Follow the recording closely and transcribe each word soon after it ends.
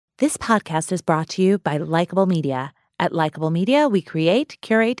This podcast is brought to you by Likeable Media. At Likeable Media, we create,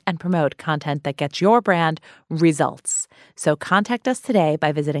 curate, and promote content that gets your brand results. So contact us today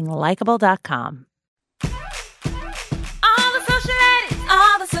by visiting Likeable.com. All the social ladies,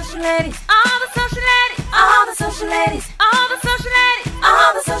 all the social ladies, all the social ladies, all the social ladies, all the social ladies,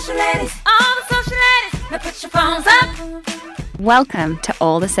 all the social ladies, all the social ladies. Now put your phones up. Welcome to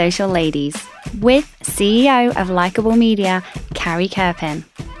All the Social Ladies with CEO of Likeable Media, Carrie Kerpen.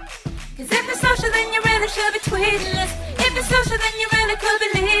 Cause if you're social, then you really should be tweeting this. If you're social, then you really could be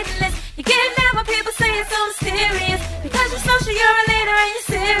leading this. You're getting mad when people say it's so mysterious. Because you're social, you're a leader and you're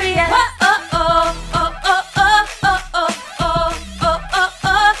serious. Oh, oh, oh, oh, oh, oh, oh, oh, oh, oh,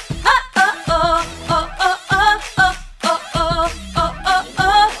 oh, oh,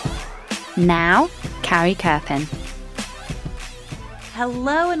 oh. Now, Carrie Kerpen.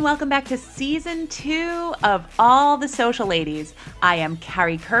 Hello and welcome back to Season 2 of All the Social Ladies. I am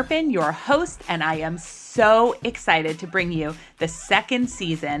Carrie Kerpen, your host, and I am so excited to bring you the second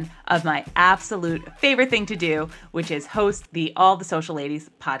season of my absolute favorite thing to do, which is host the All the Social Ladies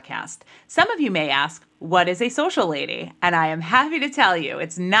podcast. Some of you may ask, what is a social lady? And I am happy to tell you,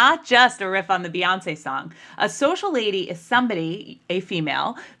 it's not just a riff on the Beyonce song. A social lady is somebody, a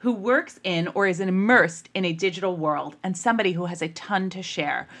female, who works in or is immersed in a digital world and somebody who has a ton to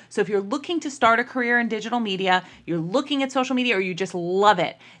share. So if you're looking to start a career in digital media, you're looking at social media, or you just love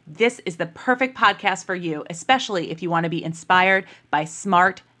it, this is the perfect podcast for you, especially if you want to be inspired by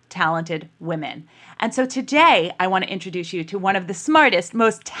smart, talented women. And so today, I want to introduce you to one of the smartest,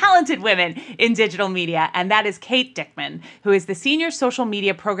 most talented women in digital media, and that is Kate Dickman, who is the Senior Social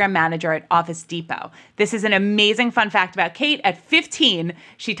Media Program Manager at Office Depot. This is an amazing fun fact about Kate. At 15,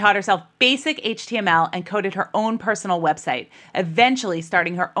 she taught herself basic HTML and coded her own personal website, eventually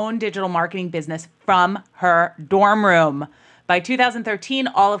starting her own digital marketing business from her dorm room. By 2013,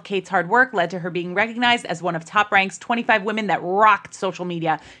 all of Kate's hard work led to her being recognized as one of Top Rank's 25 women that rocked social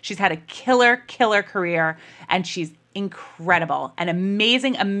media. She's had a killer career, and she's incredible. An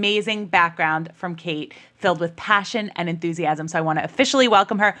amazing background from Kate, filled with passion and enthusiasm. So I want to officially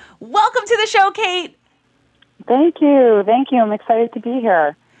welcome her. Welcome to the show, Kate. Thank you. I'm excited to be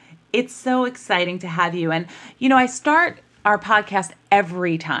here. It's so exciting to have you. And, I start our podcast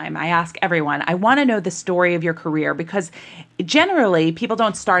every time. I ask everyone, I want to know the story of your career, because generally people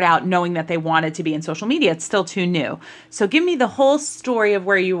don't start out knowing that they wanted to be in social media. It's still too new. So give me the whole story of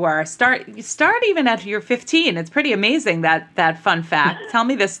where you were. Start even at you're 15. It's pretty amazing, that fun fact. Tell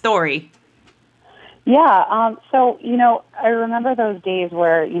me the story. Yeah. So, I remember those days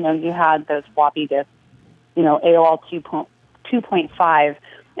where, you had those floppy disks, AOL 2.5.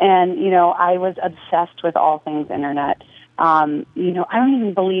 And, I was obsessed with all things internet. I don't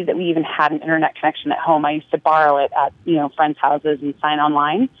even believe that we even had an internet connection at home. I used to borrow it at, friends' houses and sign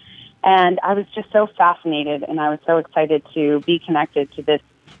online. And I was just so fascinated, and I was so excited to be connected to this,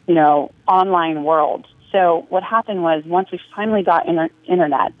 online world. So what happened was, once we finally got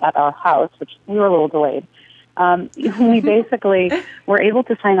internet at our house, which we were a little delayed, we basically were able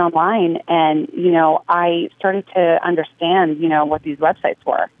to sign online, and, I started to understand, what these websites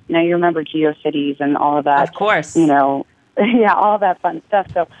were. You remember GeoCities and all of that. Of course. Yeah, all that fun stuff.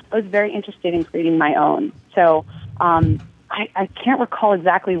 So I was very interested in creating my own. So I can't recall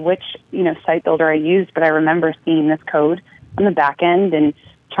exactly which, site builder I used, but I remember seeing this code on the back end and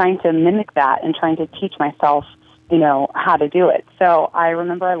trying to mimic that and trying to teach myself, how to do it. So I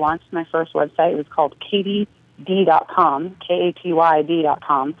remember I launched my first website. It was called KatyD.com,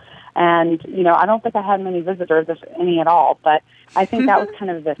 KatyD.com. And, I don't think I had many visitors, if any at all, but I think that was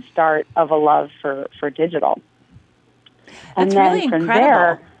kind of the start of a love for digital. That's and then really from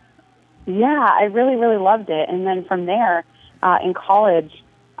incredible. There, I really loved it. And then from there, in college,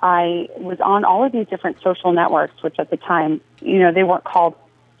 I was on all of these different social networks, which at the time, they weren't called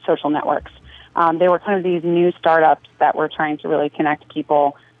social networks. They were kind of these new startups that were trying to really connect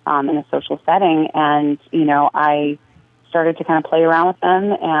people in a social setting. And, I started to kind of play around with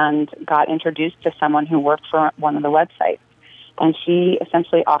them and got introduced to someone who worked for one of the websites. And she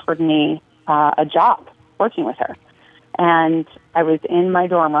essentially offered me a job working with her. And I was in my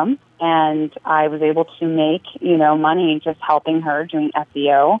dorm room, and I was able to make, money just helping her doing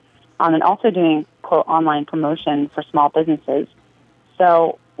SEO, and also doing, quote, online promotion for small businesses.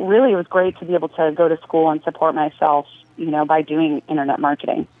 So really it was great to be able to go to school and support myself, by doing internet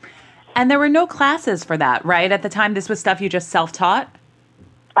marketing. And there were no classes for that, right? At the time, this was stuff you just self-taught?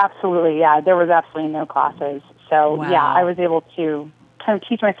 Absolutely, yeah. There was absolutely no classes. So, Wow. Yeah, I was able to kind of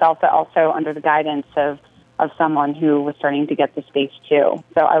teach myself, but also under the guidance of someone who was starting to get the space too.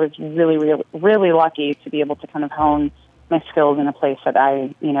 So I was really lucky to be able to kind of hone my skills in a place that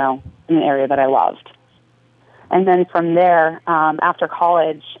in an area that I loved. And then from there, after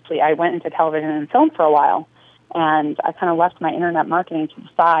college, I went into television and film for a while, and I kind of left my internet marketing to the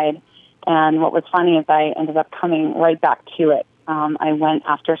side. And what was funny is I ended up coming right back to it. I went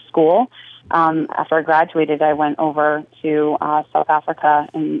after school. After I graduated, I went over to South Africa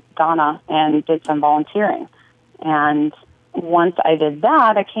and Ghana and did some volunteering. And once I did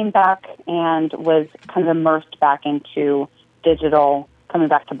that, I came back and was kind of immersed back into digital, coming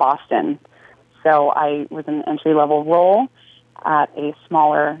back to Boston. So I was in an entry-level role at a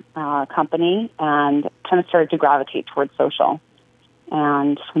smaller company and kind of started to gravitate towards social.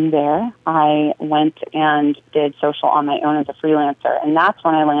 And from there, I went and did social on my own as a freelancer. And that's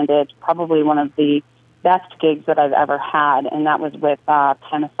when I landed probably one of the best gigs that I've ever had, and that was with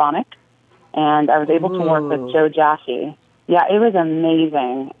Panasonic. And I was able to work with Joe Jaffe. Yeah, it was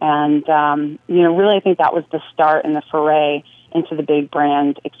amazing. And, really I think that was the start and the foray into the big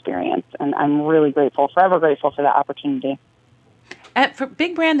brand experience. And I'm really grateful, forever grateful for that opportunity. For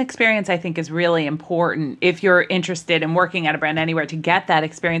big brand experience, I think, is really important if you're interested in working at a brand anywhere. To get that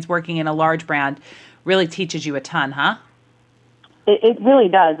experience working in a large brand really teaches you a ton, huh? It really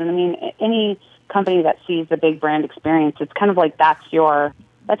does. And I mean, any company that sees the big brand experience, it's kind of like that's your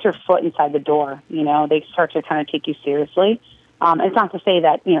foot inside the door. They start to kind of take you seriously. It's not to say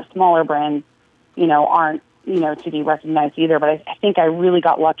that, smaller brands, aren't, to be recognized either, but I think I really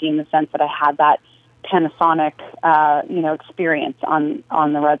got lucky in the sense that I had that Panasonic, experience on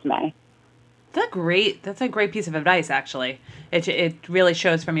the resume. That's a great piece of advice, actually. It really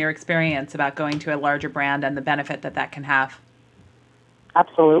shows from your experience about going to a larger brand and the benefit that can have.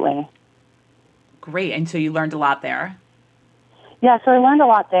 Absolutely. Great. And so you learned a lot there. Yeah, so I learned a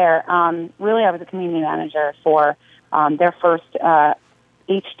lot there. Really, I was a community manager for their first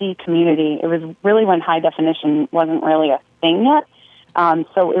HD community. It was really when high definition wasn't really a thing yet.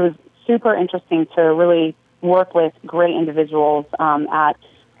 So it was super interesting to really work with great individuals at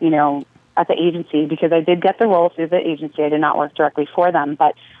the agency, because I did get the role through the agency. I did not work directly for them,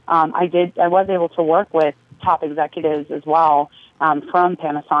 but I was able to work with top executives as well from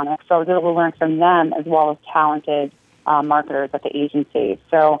Panasonic. So I was able to learn from them as well as talented marketers at the agency.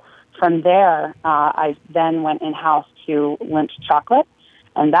 So from there, I then went in-house to Lindt Chocolate,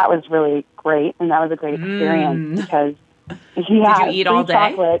 and that was really great, and that was a great experience because, Did you eat all day?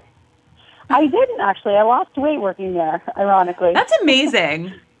 Chocolate. I didn't, actually. I lost weight working there, ironically. That's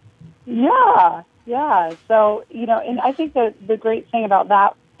amazing. Yeah. So, and I think the great thing about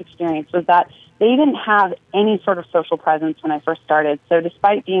that experience was that they didn't have any sort of social presence when I first started. So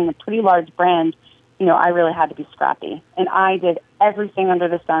despite being a pretty large brand, I really had to be scrappy. And I did everything under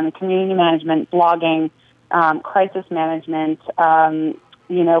the sun: community management, blogging, crisis management,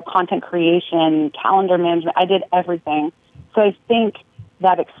 content creation, calendar management. I did everything. So I think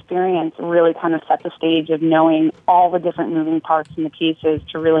that experience really kind of set the stage of knowing all the different moving parts and the pieces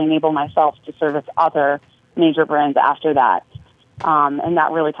to really enable myself to service other major brands after that. And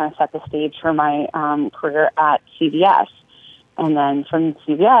that really kind of set the stage for my career at CVS. And then from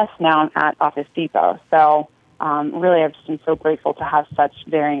CVS, now I'm at Office Depot. So really, I've just been so grateful to have such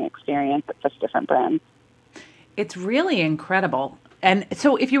varying experience at such different brands. It's really incredible. And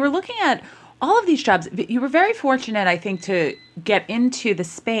so if you were looking at all of these jobs, you were very fortunate, I think, to get into the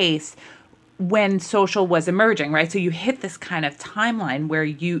space when social was emerging, right? So you hit this kind of timeline where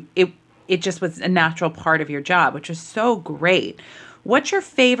it just was a natural part of your job, which is so great. What's your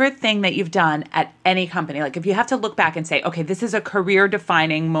favorite thing that you've done at any company? Like, if you have to look back and say, okay, this is a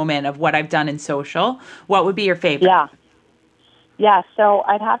career-defining moment of what I've done in social, what would be your favorite? Yeah. So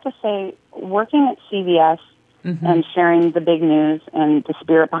I'd have to say working at CVS and sharing the big news and the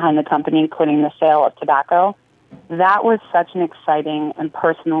spirit behind the company, including the sale of tobacco, that was such an exciting and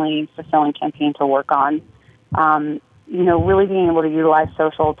personally fulfilling campaign to work on. Really being able to utilize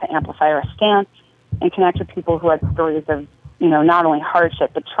social to amplify our stance and connect with people who had stories of, not only hardship,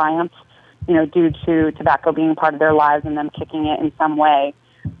 but triumph, due to tobacco being part of their lives and them kicking it in some way,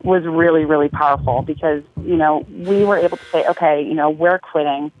 was really, really powerful because, we were able to say, okay, we're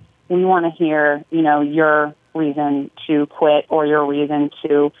quitting. We want to hear, your reason to quit or your reason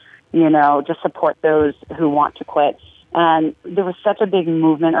to, just support those who want to quit. And there was such a big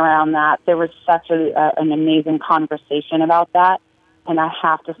movement around that. There was such an amazing conversation about that. And I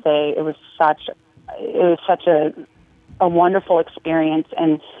have to say, it was such a wonderful experience.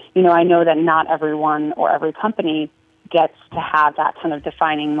 And, I know that not everyone or every company gets to have that kind of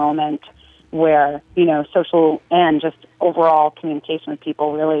defining moment where, social and just overall communication with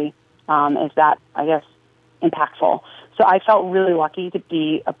people really is that, I guess, impactful. So I felt really lucky to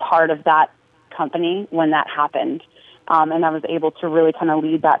be a part of that company when that happened. And I was able to really kind of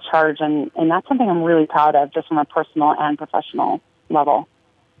lead that charge. And that's something I'm really proud of, just from a personal and professional level.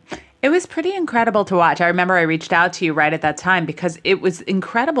 It was pretty incredible to watch. I remember I reached out to you right at that time because it was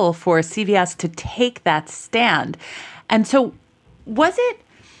incredible for CVS to take that stand. And so was it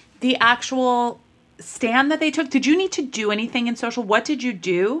the actual stand that they took? Did you need to do anything in social? What did you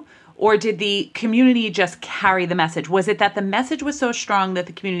do? Or did the community just carry the message? Was it that the message was so strong that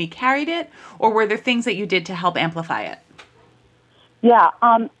the community carried it? Or were there things that you did to help amplify it? Yeah.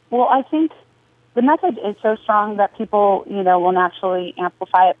 Well, I think the message is so strong that people, will naturally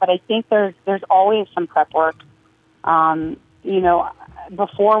amplify it. But I think there's always some prep work. Before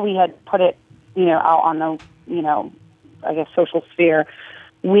we had put it, out on the, I guess, social sphere,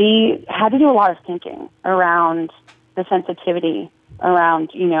 we had to do a lot of thinking around the sensitivity around,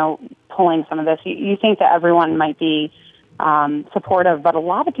 pulling some of this. You think that everyone might be supportive, but a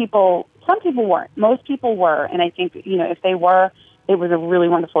lot of people, some people weren't. Most people were. And I think, if they were, it was a really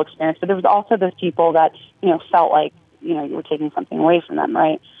wonderful experience. But there was also those people that, felt like, you were taking something away from them,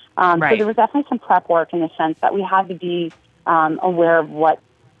 right? Right. So there was definitely some prep work in the sense that we had to be aware of what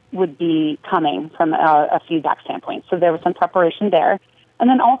would be coming from a feedback standpoint. So there was some preparation there. And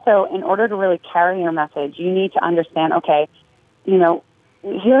then also, in order to really carry your message, you need to understand, okay, here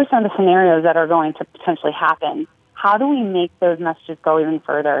are some of the scenarios that are going to potentially happen. How do we make those messages go even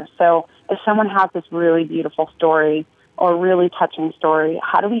further? So if someone has this really beautiful story or really touching story,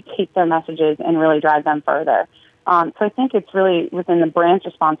 how do we take their messages and really drive them further? So I think it's really within the brand's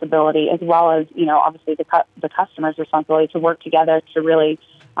responsibility, as well as, obviously the customer's responsibility, to work together to really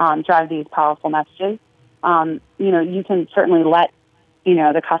drive these powerful messages. You can certainly let,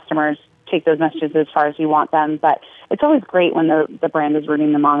 the customers take those messages as far as you want them, but it's always great when the brand is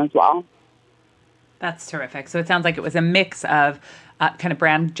rooting them on as well. That's terrific. So it sounds like it was a mix of kind of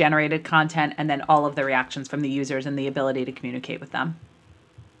brand-generated content and then all of the reactions from the users and the ability to communicate with them.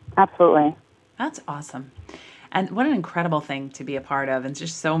 Absolutely. That's awesome. And what an incredible thing to be a part of, and it's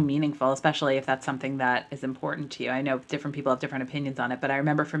just so meaningful, especially if that's something that is important to you. I know different people have different opinions on it, but I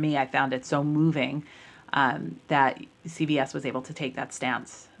remember for me, I found it so moving that CVS was able to take that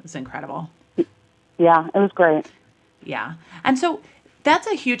stance. It was incredible. Yeah, it was great. Yeah. And so that's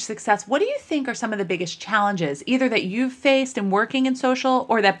a huge success. What do you think are some of the biggest challenges, either that you've faced in working in social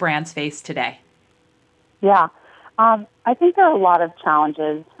or that brands face today? Yeah. I think there are a lot of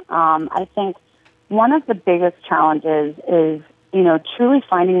challenges. I think one of the biggest challenges is, truly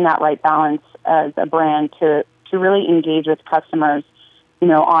finding that right balance as a brand to really engage with customers,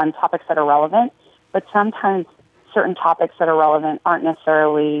 on topics that are relevant. But sometimes certain topics that are relevant aren't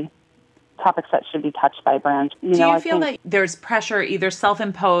necessarily topics that should be touched by brands. Do you feel that there's pressure, either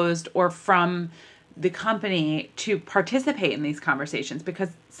self-imposed or from the company, to participate in these conversations? Because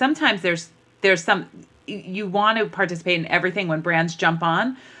sometimes there's some, you want to participate in everything when brands jump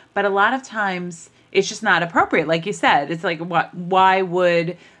on, but a lot of times it's just not appropriate. Like you said, it's like, why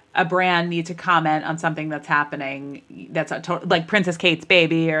would a brand need to comment on something that's happening that's like Princess Kate's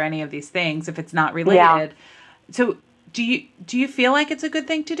baby or any of these things if it's not related? Yeah. So do you feel like it's a good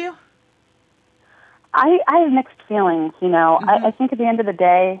thing to do? I have mixed feelings. Mm-hmm. I think at the end of the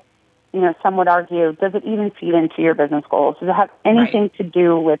day, some would argue, does it even feed into your business goals? Does it have anything to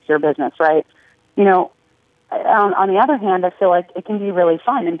do with your business, right? On the other hand, I feel like it can be really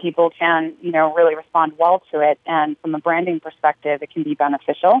fun and people can, really respond well to it. And from a branding perspective, it can be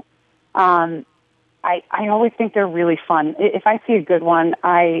beneficial. I always think they're really fun. If I see a good one,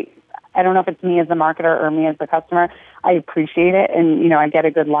 I don't know if it's me as the marketer or me as the customer, I appreciate it and, I get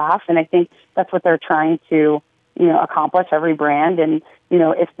a good laugh. And I think that's what they're trying to, accomplish, every brand. And,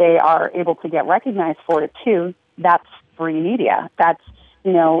 if they are able to get recognized for it too, that's free media. That's,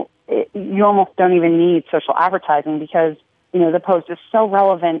 you almost don't even need social advertising because, the post is so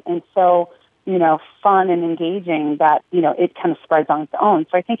relevant and so, fun and engaging that, it kind of spreads on its own.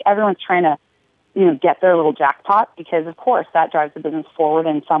 So I think everyone's trying to, get their little jackpot because, of course, that drives the business forward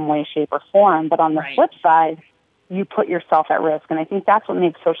in some way, shape, or form. But on the flip side, you put yourself at risk. And I think that's what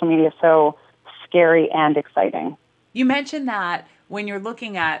makes social media so scary and exciting. You mentioned that when you're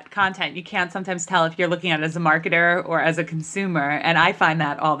looking at content, you can't sometimes tell if you're looking at it as a marketer or as a consumer. And I find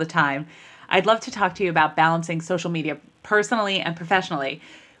that all the time. I'd love to talk to you about balancing social media personally and professionally.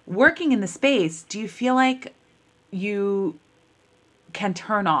 Working in the space, do you feel like you can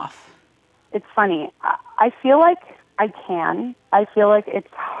turn off? It's funny. I feel like I can. I feel like it's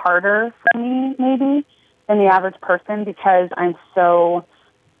harder for me maybe than the average person because I'm so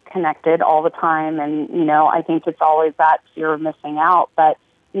connected all the time. And, I think it's always that fear of missing out. But,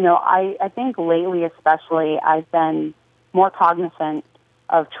 I think lately especially I've been more cognizant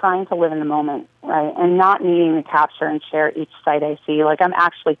of trying to live in the moment, right? And not needing to capture and share each sight I see. Like, I'm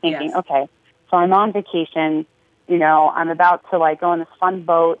actually thinking, Yes. okay, so I'm on vacation, you know, I'm about to like go on this fun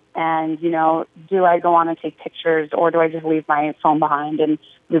boat and, you know, do I go on and take pictures or do I just leave my phone behind? And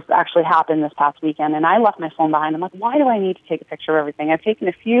this actually happened this past weekend and I left my phone behind. I'm like, why do I need to take a picture of everything? I've taken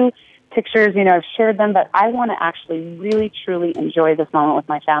a few pictures, you know, I've shared them, but I want to actually really, truly enjoy this moment with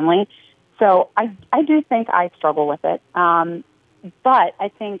my family. So I do think I struggle with it. But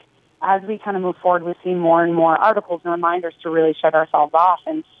I think as we kind of move forward, we see more and more articles and reminders to really shut ourselves off.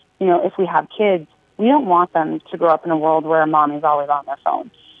 And, you know, if we have kids, we don't want them to grow up in a world where mom is always on their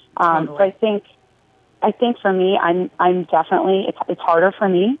phone. Totally. So I think for me, I'm definitely, it's harder for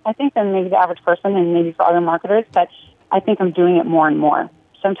me, I think, than maybe the average person and maybe for other marketers, but I think I'm doing it more and more.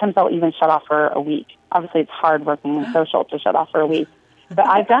 Sometimes I'll even shut off for a week. Obviously, it's hard working in social to shut off for a week, but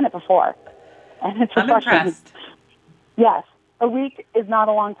I've done it before. And it's I'm refreshing. impressed. Yes. A week is not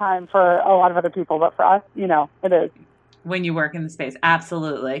a long time for a lot of other people, but for us, you know, it is. When you work in the space,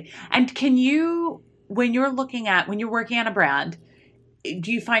 absolutely. And can you, when you're working on a brand,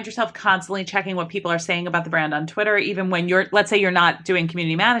 do you find yourself constantly checking what people are saying about the brand on Twitter, even when let's say you're not doing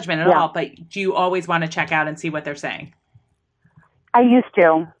community management at all, but do you always want to check out and see what they're saying? I used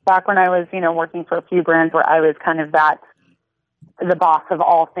to, back when I was, you know, working for a few brands where I was kind of the boss of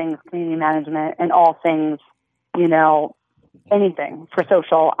all things community management and all things, you know, anything for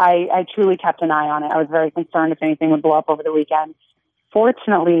social. I truly kept an eye on it. I was very concerned if anything would blow up over the weekend.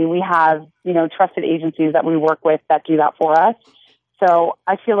 Fortunately, we have, you know, trusted agencies that we work with that do that for us. So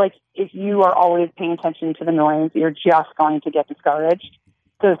I feel like if you are always paying attention to the noise, you're just going to get discouraged.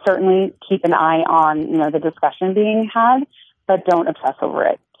 So certainly keep an eye on, you know, the discussion being had, but don't obsess over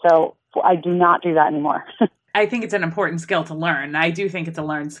it. So I do not do that anymore. I think it's an important skill to learn. I do think it's a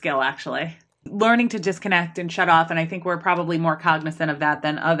learned skill, actually. Learning to disconnect and shut off, and I think we're probably more cognizant of that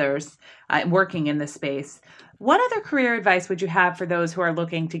than others working in this space. What other career advice would you have for those who are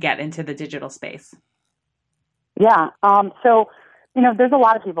looking to get into the digital space? Yeah. So, you know, there's a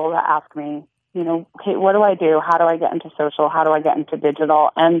lot of people that ask me, you know, okay, what do I do? How do I get into social? How do I get into digital?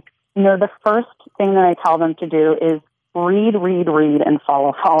 And, you know, the first thing that I tell them to do is read, and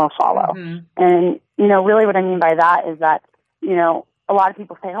follow. Mm-hmm. And, you know, really what I mean by that is that, you know, a lot of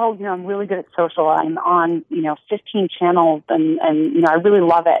people say, oh, you know, I'm really good at social. I'm on, you know, 15 channels and, you know, I really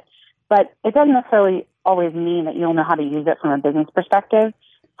love it. But it doesn't necessarily always mean that you'll know how to use it from a business perspective.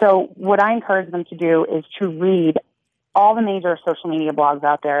 So what I encourage them to do is to read all the major social media blogs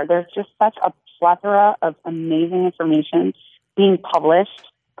out there. There's just such a plethora of amazing information being published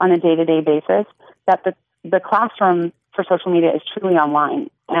on a day-to-day basis that the classroom for social media is truly online.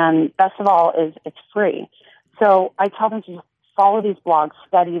 And best of all is it's free. So I tell them to just follow these blogs,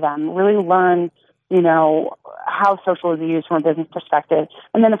 study them, really learn, you know, how social is used from a business perspective.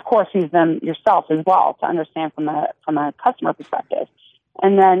 And then, of course, use them yourself as well to understand from a customer perspective.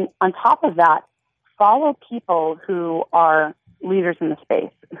 And then on top of that, follow people who are leaders in the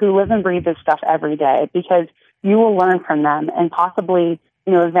space, who live and breathe this stuff every day, because you will learn from them and possibly,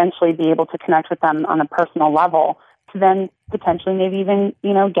 you know, eventually be able to connect with them on a personal level to then potentially maybe even,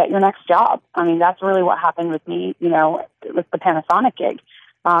 you know, get your next job. I mean, that's really what happened with me, you know, with the Panasonic gig.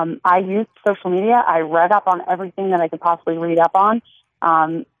 I used social media. I read up on everything that I could possibly read up on.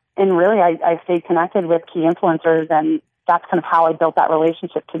 And really, I stayed connected with key influencers, and that's kind of how I built that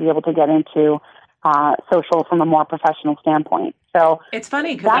relationship to be able to get into social from a more professional standpoint. So it's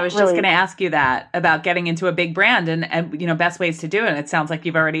funny because I was just going to ask you that about getting into a big brand and, you know, best ways to do it. And it sounds like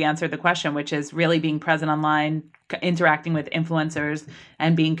you've already answered the question, which is really being present online, interacting with influencers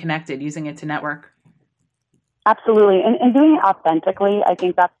and being connected, using it to network. Absolutely. And doing it authentically, I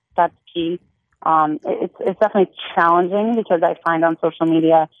think that's key. It's definitely challenging because I find on social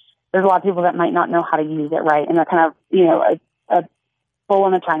media, there's a lot of people that might not know how to use it right. And they're kind of, you know, a bull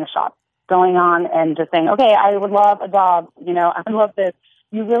in a china shop, going on and just saying, okay, I would love a dog, you know, I would love this.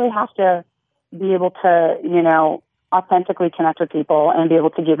 You really have to be able to, you know, authentically connect with people and be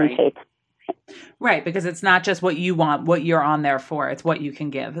able to give and take. Right, because it's not just what you want, what you're on there for. It's what you can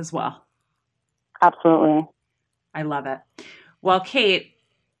give as well. Absolutely. I love it. Well, Kate,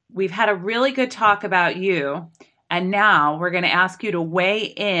 we've had a really good talk about you, and now we're going to ask you to weigh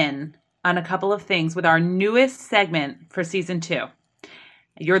in on a couple of things with our newest segment for season 2.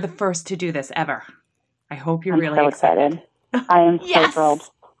 You're the first to do this ever. I hope you're really excited. I am so thrilled.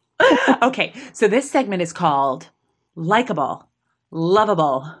 Okay, so this segment is called Likeable,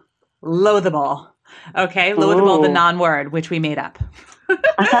 Lovable, Loathable. Okay, loathable, the non-word, which we made up.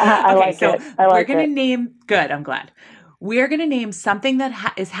 I like it. We're going to name, good, I'm glad. We're going to name something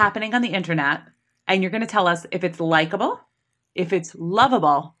that is happening on the internet, and you're going to tell us if it's likable, if it's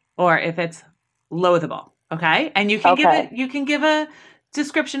lovable or if it's loathable. Okay. And you can give a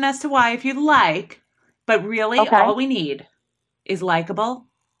description as to why if you'd like, but really all we need is likable,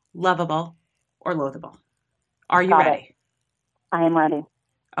 lovable, or loathable. Are you ready? I am ready.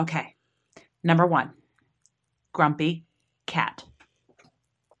 Okay. Number 1, grumpy cat.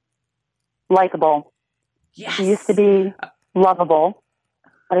 Likable. Yes. He used to be lovable,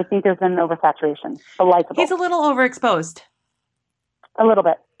 but I think there's been an oversaturation. But likable. He's a little overexposed. A little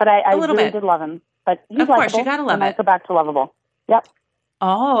bit, but I really did love him. But he's likable. Of course, you gotta love it. I go back to lovable. Yep.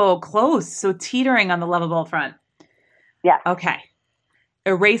 Oh, close. So teetering on the lovable front. Yeah. Okay.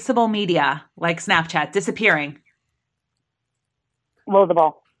 Erasable media like Snapchat disappearing.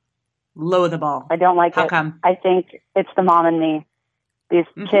 Loathable. Loathable. I don't like it. How come? I think it's the mom and me. These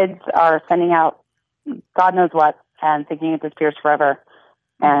kids are sending out God knows what and thinking it disappears forever.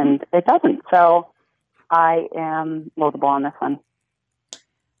 And it doesn't. So I am loathable on this one.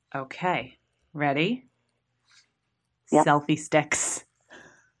 Okay. Ready? Yep. Selfie sticks.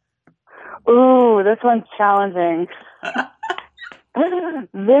 Ooh, this one's challenging.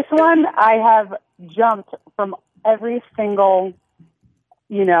 This one, I have jumped from every single,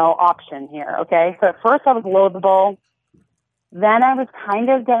 option here. Okay. So at first I was loathable. Then I was kind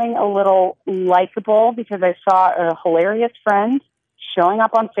of getting a little likable because I saw a hilarious friend showing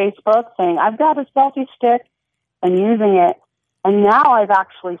up on Facebook saying, I've got a selfie stick and using it. And now I've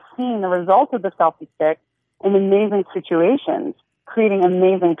actually seen the results of the selfie stick in amazing situations, creating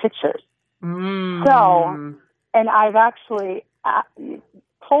amazing pictures. So, and I've actually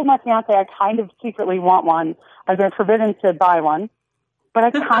told my fiance I kind of secretly want one. I've been forbidden to buy one, but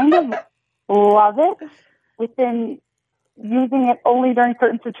I kind of love it within using it only during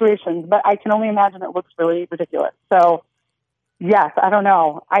certain situations, but I can only imagine it looks really ridiculous. So, yes, I don't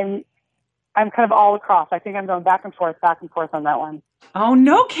know. I'm kind of all across. I think I'm going back and forth on that one. Oh,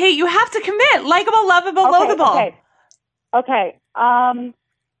 no, Kate, you have to commit. Likeable, lovable, loathable. Okay.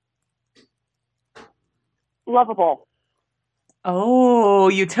 Lovable. Oh,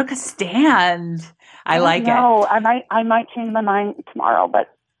 you took a stand. I like it. No, I might change my mind tomorrow,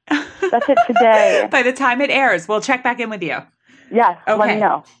 but that's it today. By the time it airs, we'll check back in with you. Yes, okay. Let me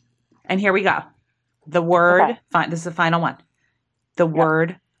know. And here we go. The word, this is the final one. The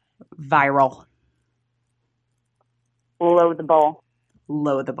word viral. Loathable.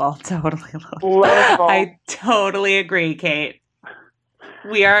 Loathable. Totally loathable. I totally agree, Kate.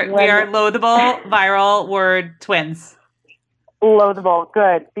 We are loathable, viral word twins. Loathable.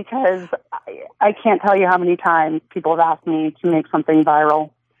 Good. Because I can't tell you how many times people have asked me to make something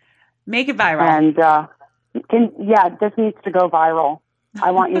viral. Make it viral. And this needs to go viral.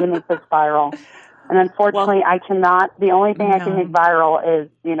 I want you to make this viral. And unfortunately, I cannot. The only thing I can make viral is,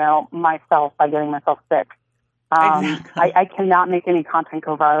 myself by getting myself sick. Exactly. I cannot make any content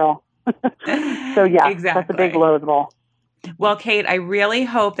go viral. So, that's a big loathable. Well, Kate, I really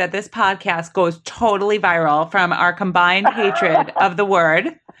hope that this podcast goes totally viral from our combined hatred of the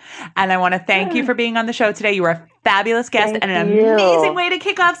word. And I want to thank you for being on the show today. You were a fabulous guest and an amazing way to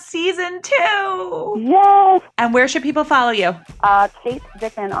kick off season 2. Yes. And where should people follow you? Kate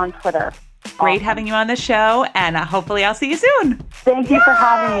Dicken on Twitter. Great having you on the show, and hopefully I'll see you soon. Thank you for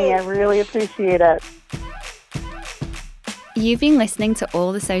having me. I really appreciate it. You've been listening to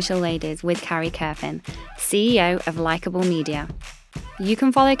All the Social Ladies with Carrie Kerpen, CEO of Likeable Media. You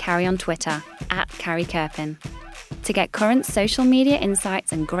can follow Carrie on Twitter @Carrie Kerpen. To get current social media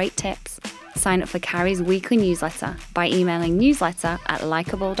insights and great tips, sign up for Carrie's weekly newsletter by emailing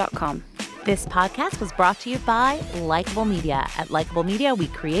newsletter@likeable.com. This podcast was brought to you by Likeable Media. At Likeable Media, we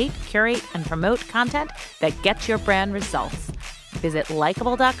create, curate, and promote content that gets your brand results. Visit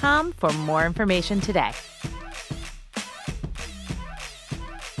likeable.com for more information today.